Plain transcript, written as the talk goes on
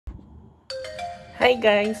Hi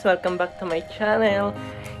guys! Welcome back to my channel.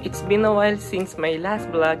 It's been a while since my last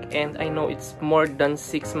vlog and I know it's more than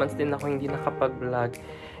 6 months din ako hindi nakapag-vlog.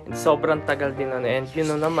 And sobrang tagal din nun. And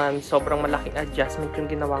yun naman, sobrang malaking adjustment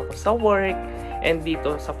yung ginawa ko sa work and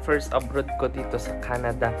dito sa first abroad ko dito sa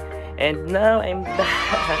Canada. And now I'm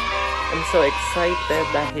back. I'm so excited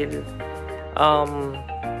dahil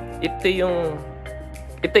ito yung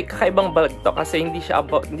kakaibang vlog to kasi hindi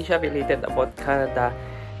siya related about Canada.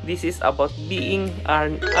 This is about being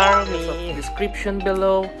an army. So, description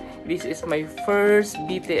below. This is my first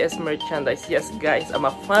BTS merchandise. Yes guys, I'm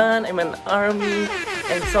a fan. I'm an army.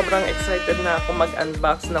 And sobrang excited na ako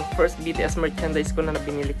mag-unbox ng first BTS merchandise ko na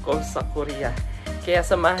binili ko sa Korea. Kaya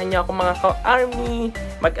samahan niyo ako mga ka-army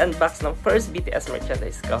mag-unbox ng first BTS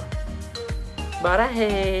merchandise ko.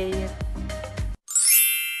 Borahae!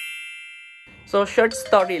 So, short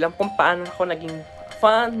story lang kung paano ako naging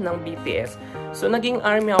fan ng BTS. So, naging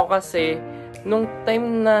army ako kasi nung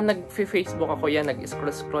time na nag-Facebook ako yan,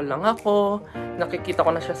 nag-scroll lang ako, nakikita ko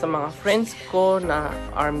na siya sa mga friends ko na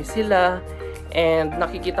army sila, and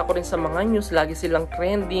nakikita ko rin sa mga news, lagi silang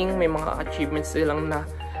trending, may mga achievements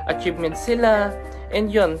sila, and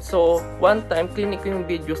yun. So, one time, clinic ko yung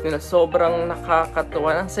videos nila, sobrang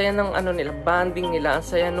nakakatuwa, ang saya ng nila, banding nila, ang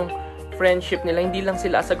saya nung friendship nila, hindi lang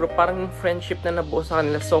sila as a group, parang yung friendship na nabuo sa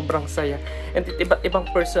kanila, sobrang saya. And iba't ibang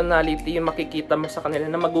personality yung makikita mo sa kanila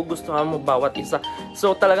na magugustuhan mo bawat isa.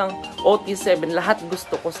 So talagang OT7, lahat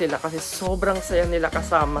gusto ko sila kasi sobrang saya nila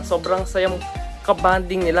kasama, sobrang sayang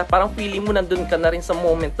kabanding nila, parang feeling mo nandun ka na rin sa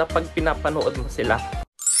moment na pag pinapanood mo sila.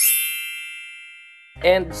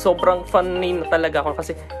 And sobrang funny na talaga ako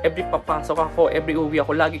kasi every papasok ako, every uwi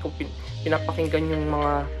ako, lagi ko pinapakinggan yung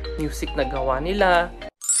mga music na gawa nila.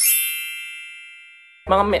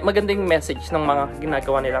 Magandang message ng mga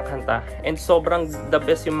ginagawa nilang kanta. And sobrang the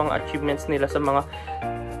best yung mga achievements nila sa mga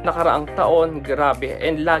nakaraang taon. Grabe.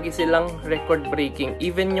 And lagi silang record breaking.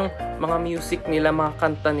 Even yung mga music nila, mga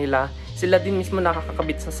kanta nila, sila din mismo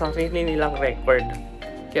nakakakabit sa sarili nilang record.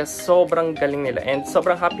 Kaya sobrang galing nila. And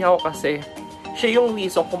sobrang happy ako kasi siya yung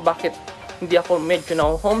reason kung bakit hindi ako medyo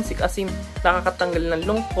na homesick. As in, nakakatanggal ng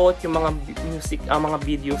lungkot yung mga music, mga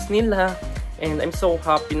videos nila. And I'm so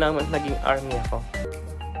happy na naging army ako.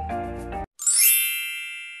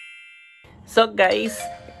 So guys,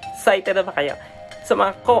 excited na ba kayo? Sa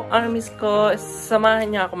mga co-armies ko,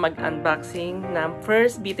 samahan niyo ako mag-unboxing ng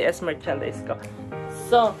first BTS merchandise ko.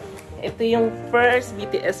 So, ito yung first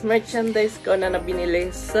BTS merchandise ko na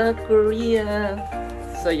binili sa Korea.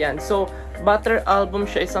 So yan, so Butter album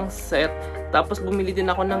siya, isang set. Tapos bumili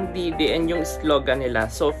din ako ng DD and yung slogan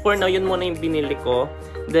nila. So for now, yun muna yung binili ko.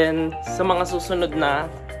 Then sa mga susunod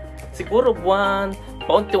na, siguro buwan,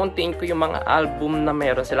 paunti-untiin ko yung mga album na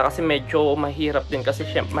meron sila kasi medyo mahirap din kasi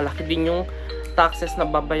malaki din yung taxes na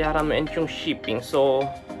babayaran mo and yung shipping. So,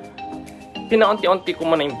 pinaunti-unti ko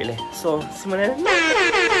muna yung bili. So, simulan na.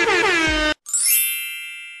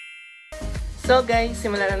 So guys,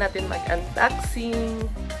 simulan na natin mag-unboxing.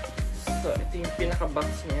 So, ito yung pinaka-box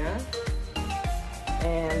niya.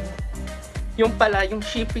 And, yung pala, yung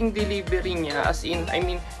shipping delivery niya, as in,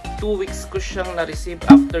 2 weeks ko siyang na-receive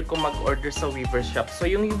after ko mag-order sa Weaver Shop. So,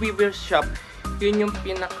 yung Weaver Shop, yun yung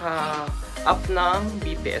pinaka-up ng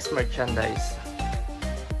BTS merchandise.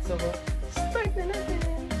 So, start na natin!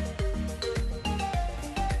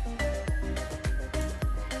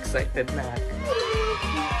 Excited na ako.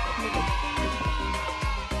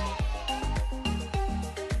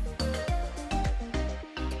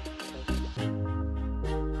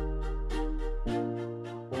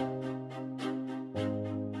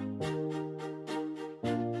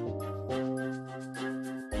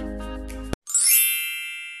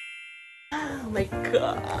 Oh my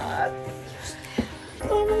god!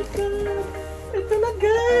 Oh my god! Ito na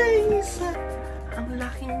guys! Ang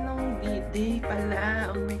laki ng DD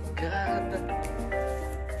pala! Oh my god!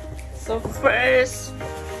 So first...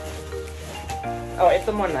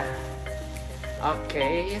 ito muna.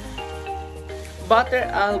 Okay. Butter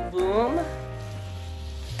album.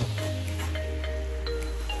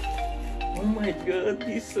 Oh my god!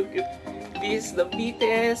 This is so good. This is the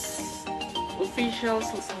BTS official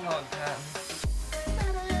slogan.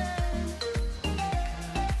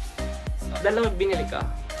 Dalawa binili ka.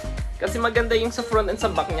 Kasi maganda yung sa front and sa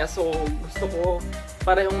back niya. So, gusto ko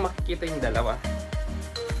parehong makikita yung dalawa.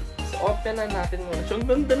 So, open na natin muna. So, ang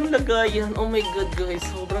ganda ng lagayan. Oh my god, guys.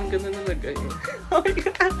 Sobrang ganda ng lagayan. Oh my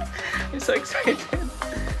god. I'm so excited.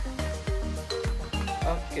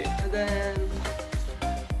 Okay. And then,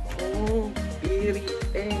 oh,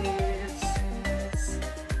 BTS.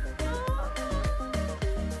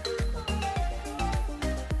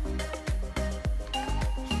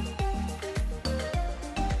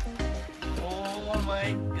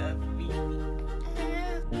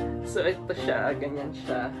 So, ito siya. Ganyan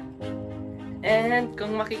siya. And,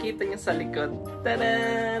 kung makikita niyo sa likod,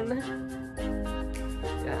 tadan!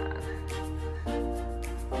 Yan.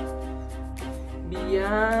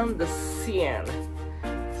 Beyond the Scene.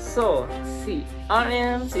 So, si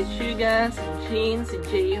RM, si Suga, si Jin, si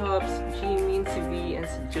J-Hope, si Jimin, si V, and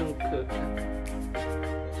si Jungkook.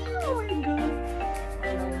 Oh my God!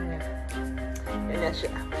 Ganyan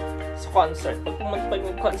siya. Sa concert. Pag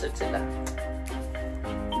concert sila.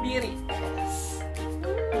 BTS.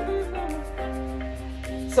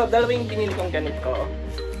 So, dalawang binili kong ganito.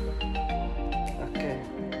 Okay.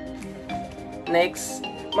 Next.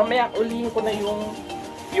 Mamaya ulihin ko na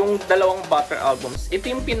yung dalawang Butter albums.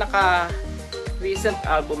 Ito yung pinaka recent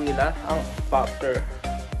album nila, ang Butter.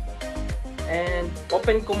 And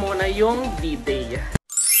open ko muna yung D-Day.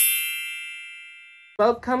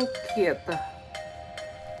 Welcome kit.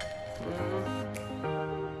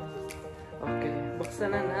 Okay,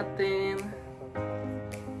 buksan na natin.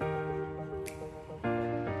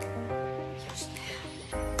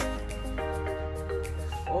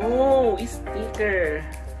 Oh, sticker.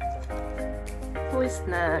 Oh,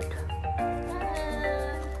 snack.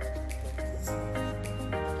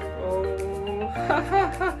 Oh,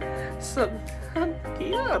 hahaha. So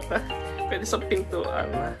cute. Pwede sa pintuan.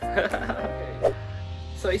 Okay.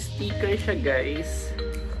 So, sticker siya, guys.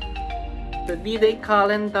 The D-Day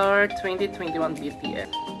Calendar 2021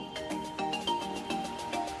 BTS.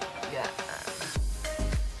 Yeah.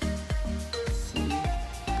 See.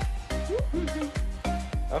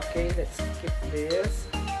 Okay, let's skip this.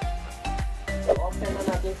 So, open na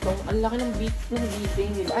natin itong, ang laki ng D-Day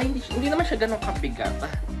nila. Ay, hindi naman siya ganun kabigat.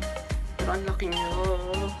 Pero ang laki niya.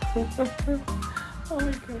 Oh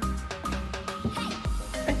my God.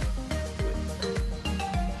 Ay.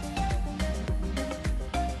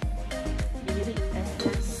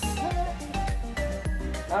 BTS.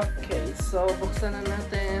 Okay, so buksan na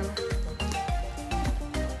natin.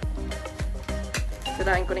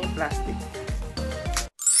 Sirain ko na yung plastic.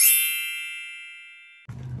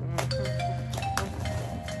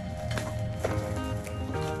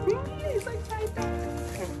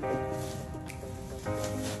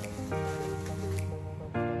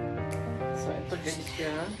 So, ito guys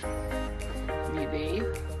siya. D-Day.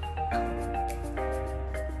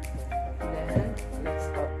 Then, let's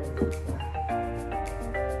open this.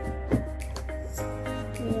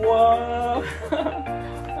 Wow!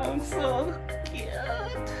 I'm so cute!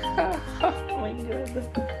 Oh my God!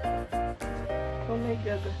 Oh my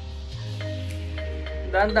God!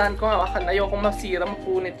 Dahan-dahan ko hawakan. Ayoko masira,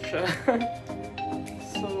 mapunit siya.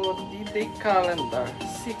 So, D-Day Calendar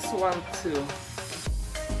 612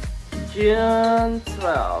 June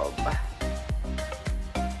 12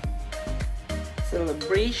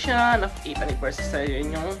 Celebration of 8th anniversary.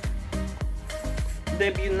 Yun yung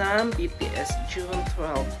debut ng BTS June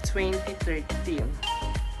 12, 2013.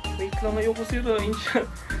 Wait lang, ayoko sirain siya.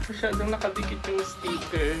 Masyadong nakadikit yung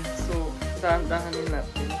sticker. So, dahan-dahanin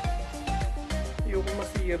natin. Ayoko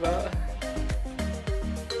masira.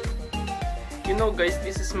 You know guys,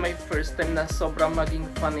 this is my first time na sobrang maging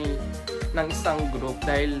funny ng isang group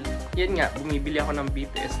dahil yan nga, bumibili ako ng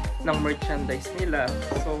BTS ng merchandise nila.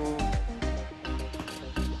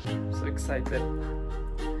 So excited.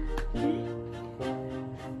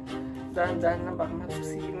 Dahan-dahan na baka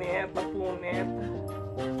masusinit, mapunit.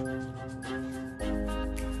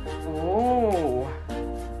 Oh!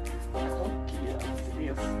 Okay,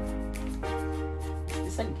 serious.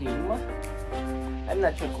 Is this a game? I'm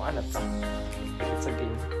not sure kung ano to. It's a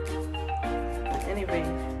game. Anyway.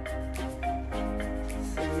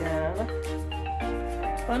 So, yan.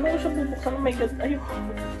 Paano ko siya bubuksan? Oh my God. Ayoko.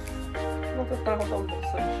 Natatakot ang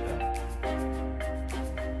buksan siya.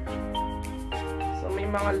 So, may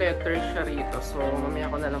mga letters siya rito. So, mamaya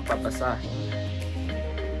ko na lang papasahin.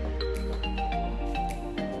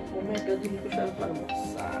 Oh my God. Hindi ko siya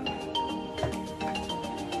pabuksan.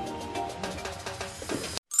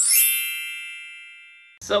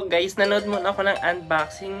 So guys, nanood muna ako ng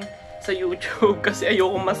unboxing sa YouTube kasi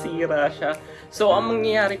ayoko masira siya. So ang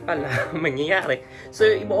mangyayari pala, so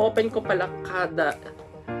i-open ko pala kada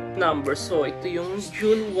number. So ito yung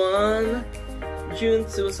June 1, June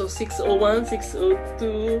 2, so 601,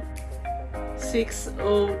 602,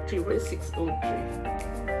 603, where is 603?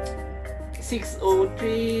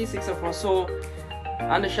 603, 604. So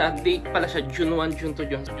ano siya, date pala siya, June 1, June 2,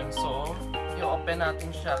 June 2. So i-open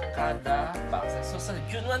natin siya kada boxes. So sa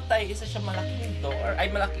June 1 tayo, isa siya malaking door. Ay,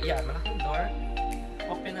 malaking door.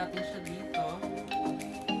 Open natin siya dito. Oh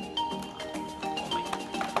my God.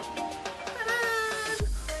 Tadaan!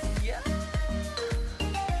 Yeah!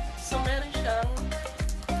 So meron siyang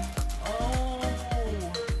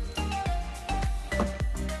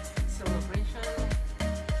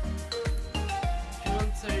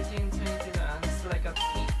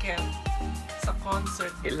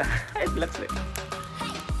concert nila. Ay, black slip.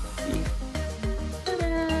 See?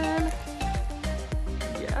 Ta-da!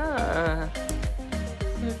 Yeah.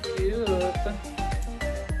 So cute.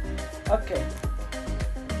 Okay.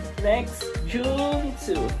 Next, June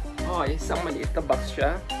 2. Oh, isang maliit na box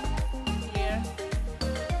siya. Here.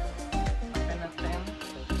 Open natin.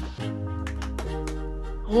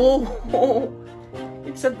 Oh!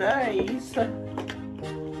 It's a dice.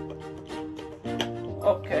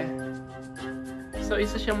 Okay. So,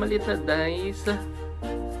 isa siyang maliit na dice.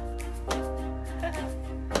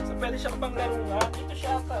 So, pwede siyang panglaro nga. Dito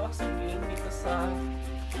siya ata sa game. Dito sa...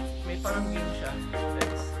 May parang game siya.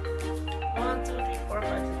 Dice. 1, 2, 3, 4,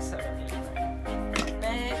 5, 6, 7, 8, 9.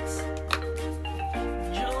 Next.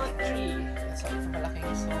 June 3. So, ito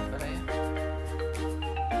malaking sobre.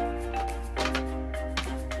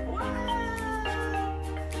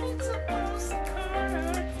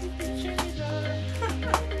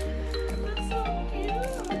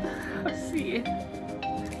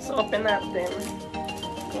 So, open natin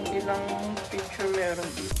kung ilang picture meron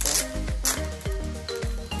dito.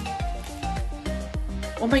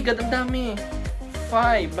 Oh my god, ang dami!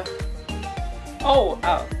 5! Oh,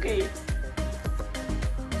 okay.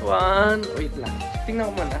 1, wait lang.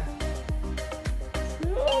 Tingnan ko muna.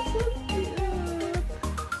 So cute!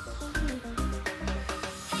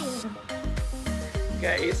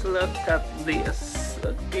 Guys, look at this.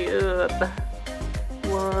 So cute!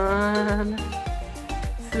 1,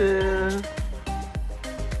 2,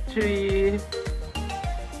 3,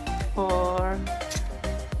 4, 5.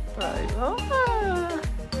 Oh!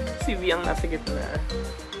 Si V ang nasa gitna.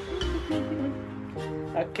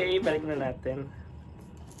 Okay, balik na natin.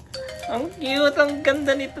 Ang cute! Ang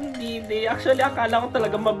ganda nitong didi. Actually, akala ko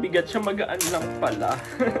talaga mabigat siya. Magaan lang pala.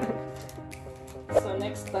 So,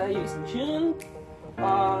 next tayo is June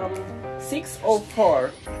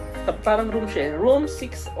 604. Parang room siya. Room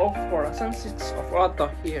 604. Saan 604?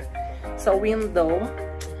 Ito, here. Sa window.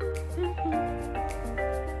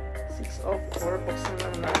 604. Buksan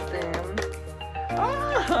lang natin.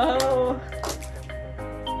 Oh!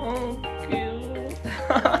 Oh, cute.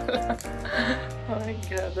 Oh my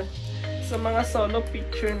god. Sa mga solo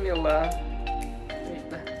picture nila. Wait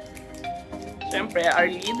na. Siyempre, our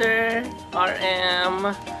leader,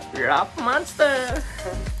 RM, Rap Monster.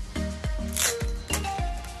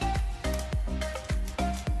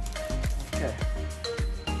 Okay.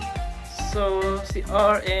 So, si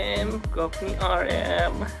RM, copy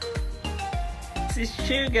RM. Si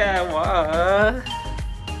Suga, wow.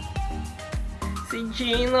 Si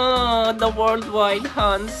Gino, the worldwide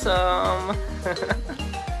handsome.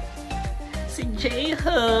 Si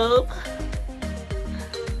J-Hope.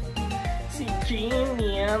 Si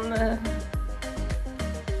Jimin.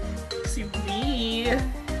 Si B.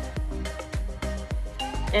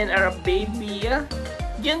 And our baby,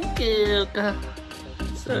 Jungkook.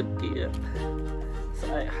 So cute.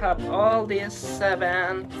 So I have all these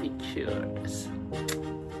 7 pictures.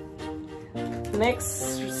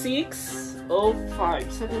 Next, 605.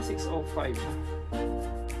 7605.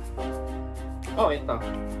 Oh, ito.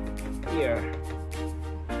 Here.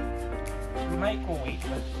 Microwave.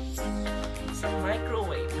 It's a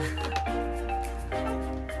microwave.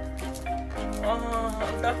 Oh,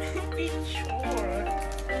 ang daming picture.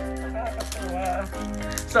 Nakakatawa.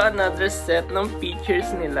 So, another set ng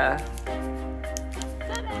pictures nila.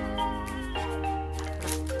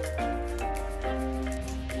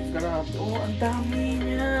 Grabe. Oh, ang dami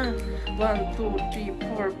niya. 1, 2, 3,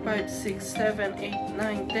 4, 5, 6, 7, 8,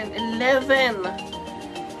 9, 10, 11.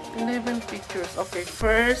 11 pictures. Okay,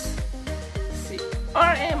 first, si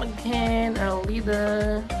RM again, our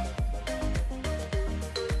leader.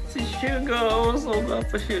 Si Suga. So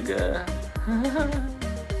gwapo Suga.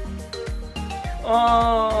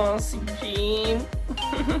 Oh, si Jim.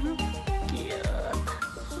 Cute.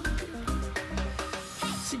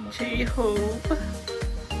 Si J-Hope.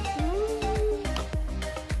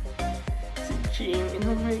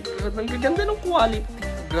 Oh my god, ang gaganda ng quality.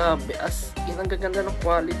 Grabe, as in, ang gaganda ng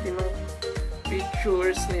quality ng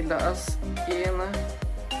pictures nila. As in,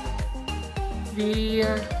 the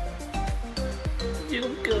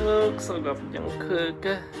Jungkook. So gwapo Jungkook.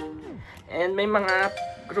 And may mga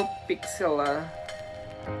group pics sila.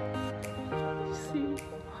 See?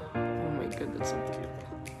 Oh my god, that's so cute.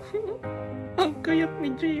 Ang kayat ni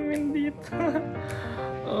Jimin dito.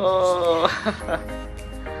 Oh.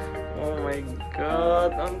 Oh my god,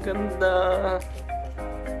 ang ganda.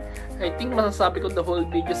 I think masasabi ko the whole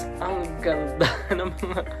videos ang ganda ng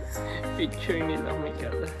mga picture nila. Oh my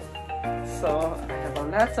god. So, I have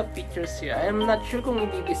lots of pictures here. I'm not sure kung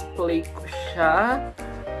i-display ko siya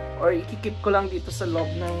or ikikip ko lang dito sa loob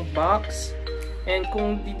ng box. And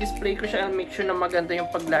kung di-display ko siya, I'll make sure na maganda yung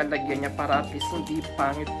paglalagyan niya para at least hindi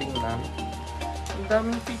pangit tingnan. Ang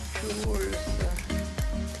daming pictures.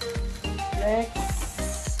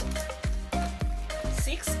 Next.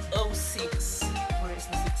 606. Where is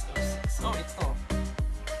the 606? Oh, ito.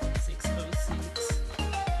 606.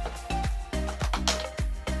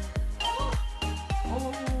 Oh,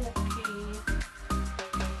 okay.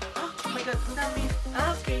 Oh my god, ang dami.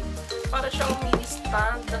 Okay. Para siyang mini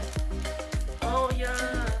stand. Oh,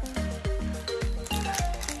 yeah.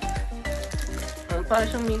 Para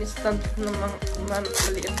siyang mini stand ng mga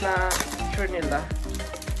maliit na picture nila.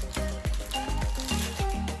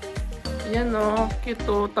 Yan o, cute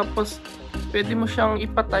o. Tapos, pwede mo siyang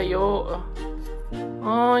ipatayo.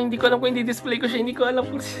 Oh, hindi ko alam kung hindi display ko siya. Hindi ko alam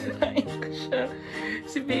kung sinain ko siya.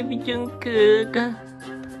 Si Baby Jungkook.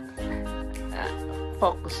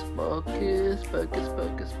 Focus, focus, focus,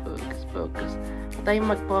 focus, focus, focus. Tayo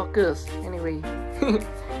mag-focus. Anyway. Si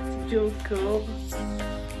Jungkook.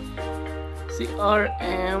 Si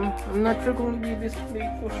RM. I'm not sure kung di-display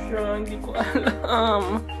ko siya. Hindi ko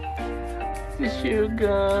alam. Si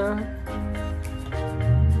Suga.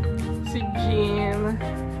 Si Jin.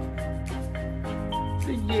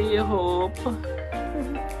 Si J-Hope.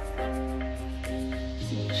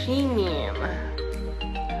 Si Jimin.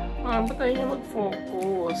 Ba tayo na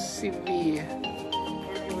mag-focus? Si V.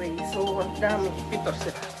 Anyway, so ang dami. Ito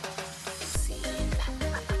sila.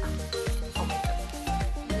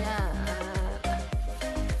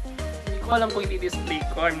 Alam ko hindi display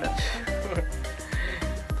ko, I'm not sure.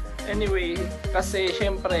 Anyway, kasi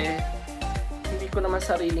syempre hindi ko naman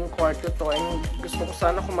sariling kwarto to, and gusto ko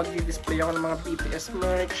sana kung magdi-display ako ng mga BTS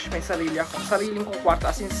merch, may sariling kong kwarto,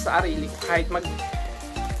 as in sarili ko, kahit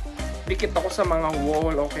dikit ako sa mga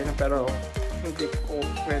wall, okay na, pero hindi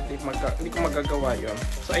ko magagawa yon.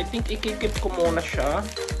 So I think i-keep ko muna siya,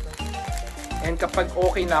 and kapag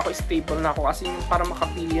okay na ako, stable na ako, kasi para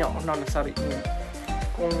makapili ako na sarili.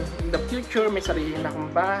 Kung in the future may sarili na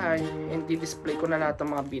akong bahay, and di-display ko na lahat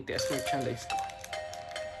ng mga BTS merchandise ko.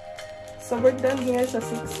 So we're done here sa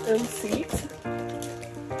 606.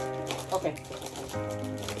 Okay.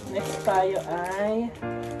 Next tayo ay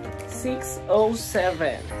 607.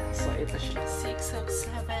 So ito siya.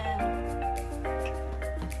 607.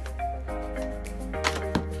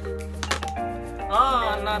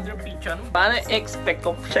 Another picture. Paano expect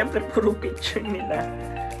ko? Siyempre puro picture nila.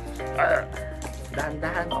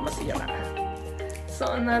 Dahan-dahan, baka masira. So,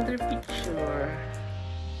 another picture.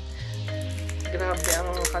 Grabe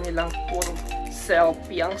ang kanilang puro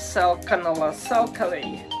selfie. Ang kanala.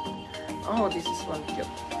 Selfie. Oh, this is one cute.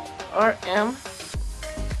 RM.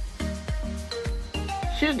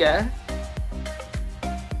 Suga.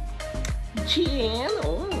 Jin.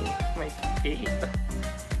 Oh, my favorite.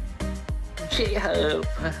 J-Hope.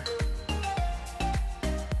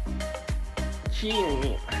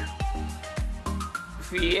 Jimmy.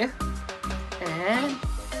 And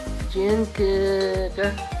Jungkook.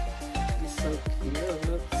 He's so cute.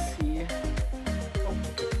 Let's see. Oh,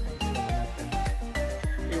 ayusin naman natin.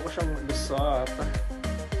 Ayoko siyang maglusot.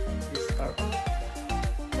 These are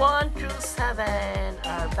 1 through 7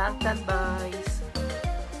 are Bangtan boys.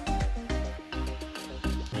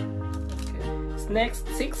 Okay. Next,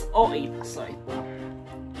 608. So, ito.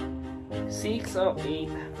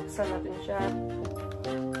 608. Buksan natin siya.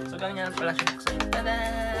 So, ganyan pala siya.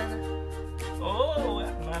 Tadan! Oh,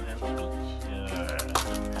 another picture.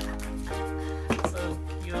 So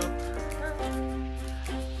cute.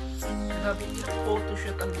 Grabe yung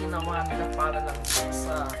photoshoot ang ginawa nila para lang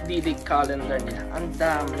sa D-Day calendar nila. Ang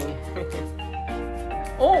dami.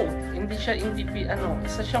 Oh, hindi isa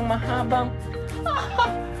siyang mahabang.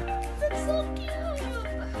 That's so cute.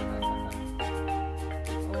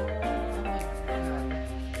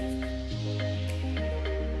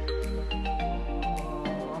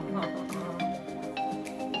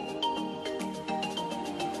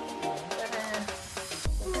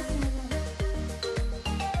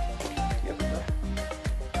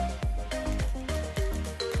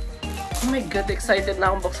 Oh my god, excited na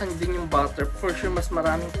akong buksan din yung butter. For sure, mas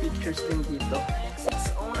maraming pictures din dito.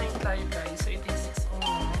 609 tayo guys. So, ito yung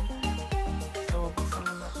 609. So, buksan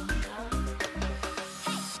na natin siya.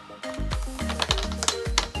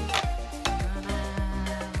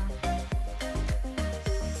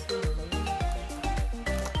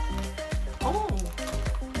 Oh!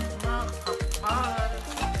 Makapal!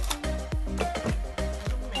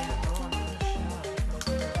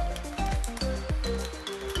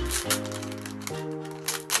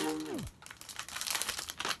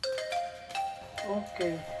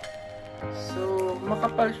 Okay. So,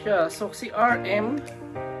 makapal siya. So, si RM.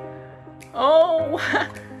 Oh!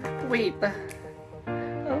 Wait.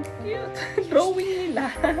 Ang cute. Drawing nila.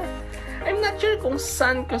 I'm not sure kung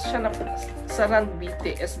saan ko siya sa run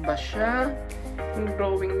BTS ba siya. Yung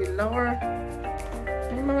drawing nila or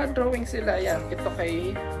may mga drawing sila. Yan. Ito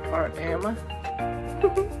kay RM.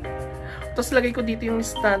 Tapos lagay ko dito yung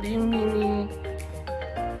study, yung mini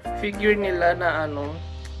figure nila na ano.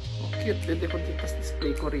 Cute. Pwede ko dito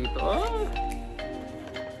display ko rito. Oh.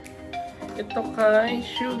 Ito kay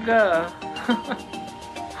Suga.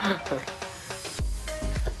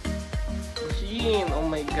 Jin. Oh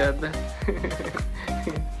my god.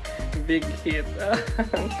 Big hit.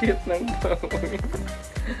 Ang cute ng drawing.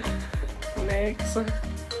 Next,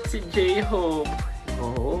 si J-Hope.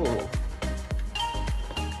 Oh.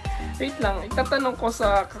 Wait lang, itatanong ko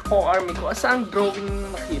sa ko-army ko, saan drawing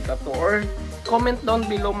nakita to? Or comment down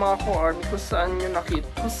below mga ko-army kung saan nyo nakita,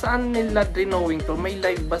 kung saan nila drawing to. May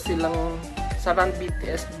live ba silang sa Run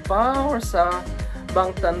BTS ba? Or sa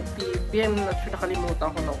Bangtan TV? I'm not sure, nakalimutan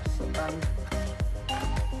ko na kung saan.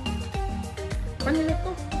 Ano nila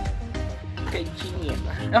to? Kay Jimin.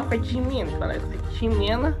 Ah, kay Jimin. Para ito kay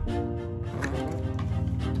Jimin.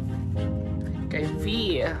 Kay V.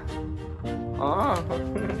 Oh.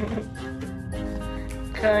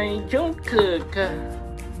 Kay Jungkook.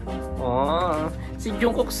 Oh. Si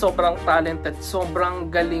Jungkook sobrang talented. Sobrang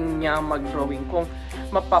galing niya mag-drawing. Kung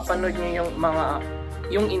mapapanood niyo yung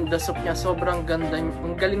yung indasok niya, sobrang ganda.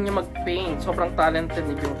 Ang galing niya mag-paint. Sobrang talented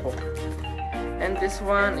ni Jungkook. And this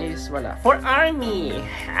one is wala. For ARMY.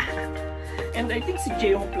 And I think si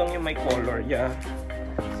J-Hope lang yung may color. Yeah.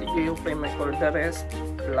 Si J-Hope yung may color. The rest,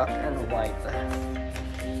 black and white.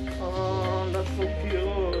 Oh, that's so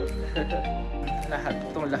cute. Lahat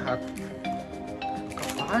itong lahat.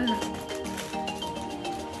 Kapal.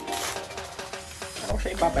 Ako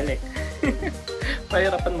siya ibabalik.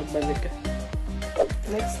 Pahirapan magbalik.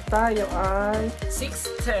 Next tayo ay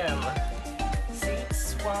 610.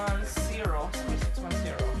 610.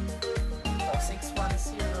 610. So,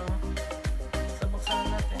 610.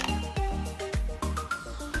 Sabuksan natin.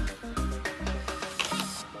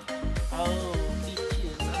 Oh,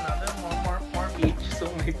 peaches. Another more peaches.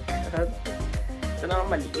 Oh my god. Ito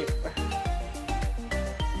naman maliit.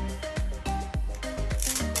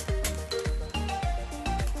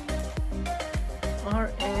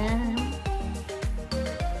 RM.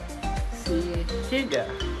 Si Suga.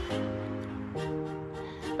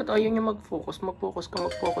 Ba't ayaw niya mag-focus? Mag-focus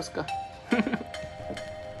ka.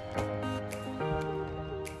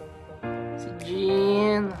 Si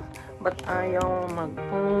Jin. Ba't ayaw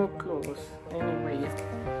mag-focus? Anyway.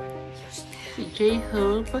 Si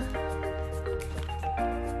J-Hope.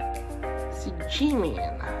 Si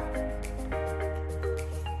Jimin.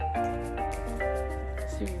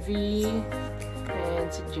 Si V. And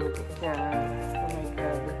si Jungkook. Yan. Oh my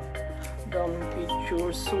god. Daming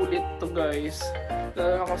pictures. Sulit to guys.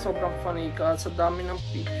 Dahil ako sobrang funny ka sa dami ng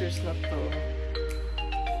pictures na to.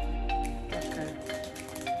 Okay.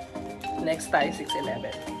 Next tayo 611.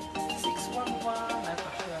 611. Ito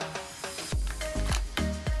siya.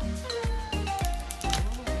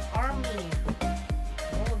 ARMY.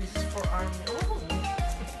 Oh, this is for ARMY. Oh.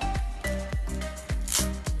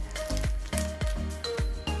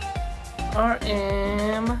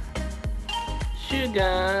 RM.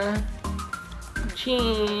 Suga.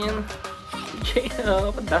 Jin.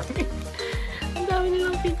 J-Hope. Ang dami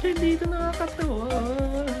nilang picture dito, nakakatawa.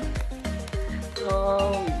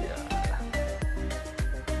 Oh yeah.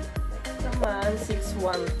 Naman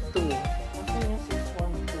 612. Ano yung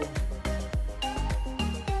 612?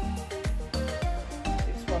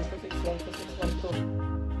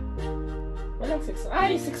 612. Walang 6.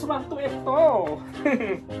 Ay! 612 ito!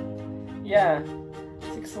 Yeah.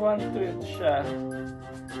 612 ito siya.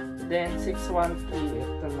 Then 613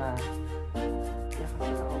 ito na.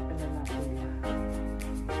 Na-open na natin yan.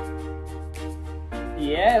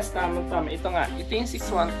 Yes, tama. Ito nga. Ito yung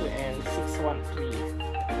 612 and 613.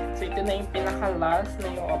 So ito na yung pinaka-last na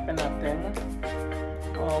yung open natin.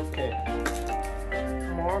 Okay.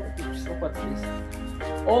 More pictures. So what's this?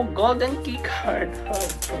 Oh, golden key card. Oh,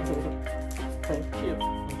 thank you.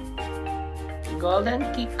 Golden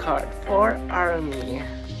key card for ARMY.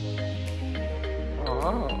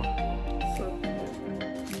 Oh.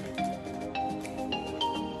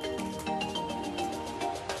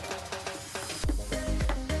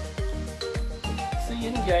 So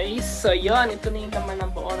yun guys. So yun, ito na yung naman ang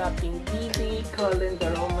buo nating BT calendar.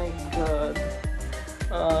 Oh my god.